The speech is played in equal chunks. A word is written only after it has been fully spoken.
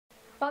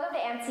Welcome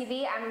to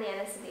AMTV. I'm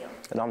Leanna Seville.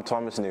 And I'm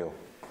Thomas Neal.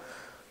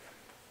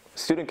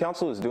 Student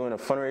Council is doing a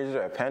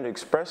fundraiser at Panda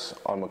Express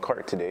on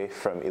McCart today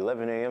from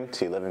 11 a.m.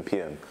 to 11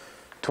 p.m.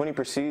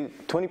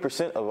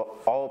 20% of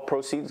all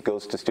proceeds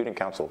goes to Student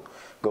Council.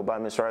 Go by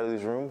Ms.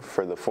 Riley's room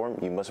for the form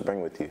you must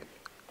bring with you.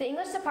 The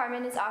English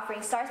department is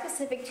offering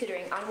STAR-specific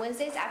tutoring on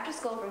Wednesdays after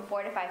school from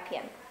 4 to 5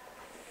 p.m.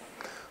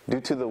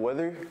 Due to the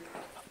weather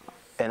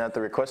and at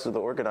the request of the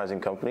organizing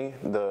company,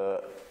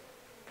 the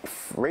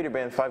Raider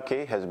Band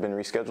 5K has been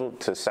rescheduled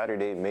to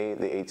Saturday, May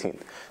the 18th.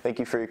 Thank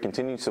you for your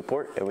continued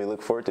support, and we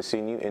look forward to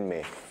seeing you in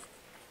May.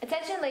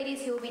 Attention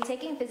ladies who will be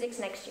taking physics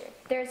next year.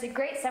 There is a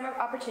great summer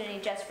opportunity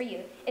just for you.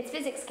 It's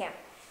Physics Camp.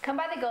 Come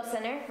by the Go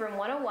Center, room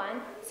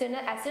 101,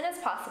 as soon as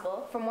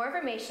possible for more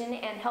information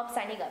and help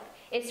signing up.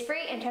 It's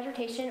free and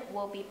transportation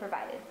will be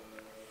provided.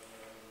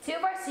 2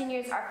 of our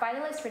seniors are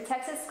finalists for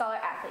Texas Scholar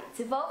Athlete.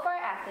 To vote for our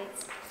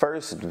athletes,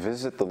 first,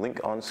 visit the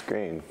link on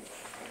screen.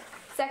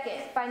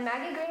 Second, find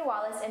Maggie Green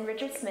Wallace and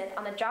Richard Smith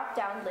on the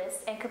drop-down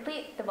list and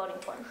complete the voting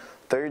form.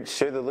 Third,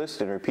 share the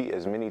list and repeat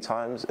as many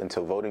times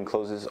until voting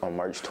closes on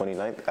March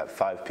 29th at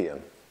 5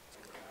 p.m.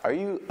 Are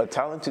you a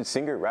talented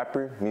singer,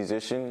 rapper,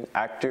 musician,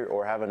 actor,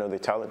 or have another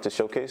talent to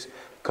showcase?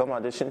 Come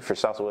audition for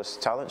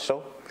Southwest Talent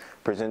Show,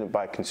 presented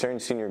by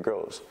Concerned Senior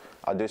Girls.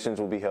 Auditions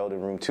will be held in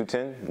room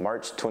 210,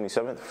 March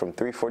 27th from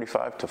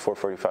 3:45 to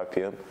 4:45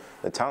 p.m.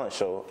 The talent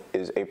show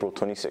is April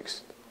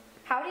 26th.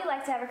 How would you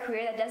like to have a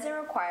career that doesn't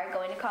require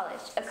going to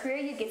college? A career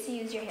you get to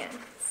use your hands.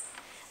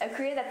 A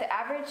career that the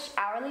average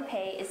hourly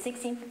pay is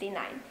 $16.59.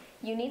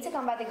 You need to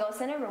come by the Go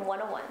Center, room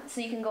 101,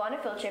 so you can go on a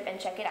field trip and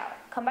check it out.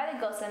 Come by the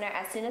Go Center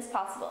as soon as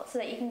possible so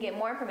that you can get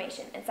more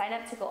information and sign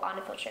up to go on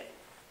a field trip.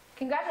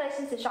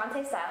 Congratulations to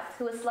Shantae Styles,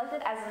 who was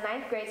selected as the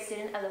 9th grade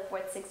student of the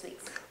 4th 6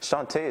 weeks.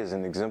 Shantae is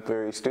an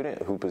exemplary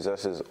student who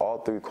possesses all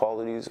 3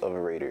 qualities of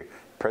a Raider: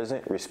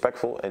 present,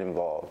 respectful, and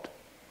involved.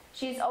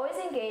 She is always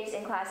engaged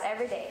in class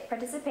every day,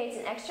 participates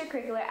in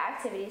extracurricular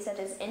activities such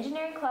as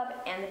engineering club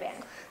and the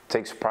band.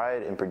 Takes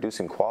pride in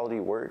producing quality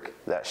work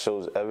that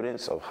shows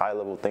evidence of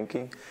high-level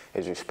thinking,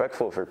 is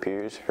respectful of her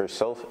peers,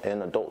 herself,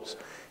 and adults,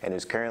 and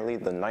is currently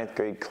the 9th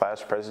grade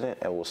class president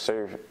and will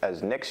serve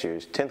as next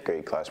year's 10th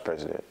grade class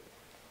president.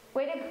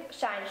 Way to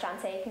shine,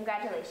 Shantae.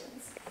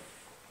 Congratulations.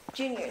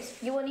 Juniors,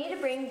 you will need to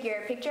bring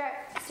your picture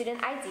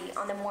student ID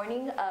on the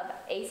morning of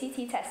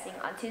ACT testing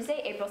on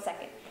Tuesday, April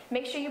 2nd.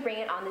 Make sure you bring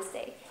it on this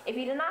day. If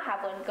you do not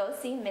have one, go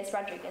see Ms.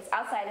 Rodriguez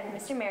outside of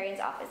Mr.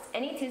 Marion's office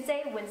any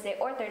Tuesday, Wednesday,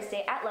 or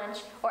Thursday at lunch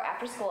or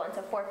after school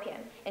until 4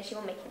 p.m., and she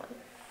will make you one.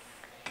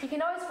 You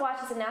can always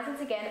watch these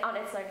announcements again on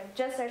It's Learning.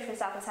 Just search for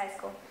Southwest High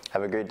School.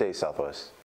 Have a great day, Southwest.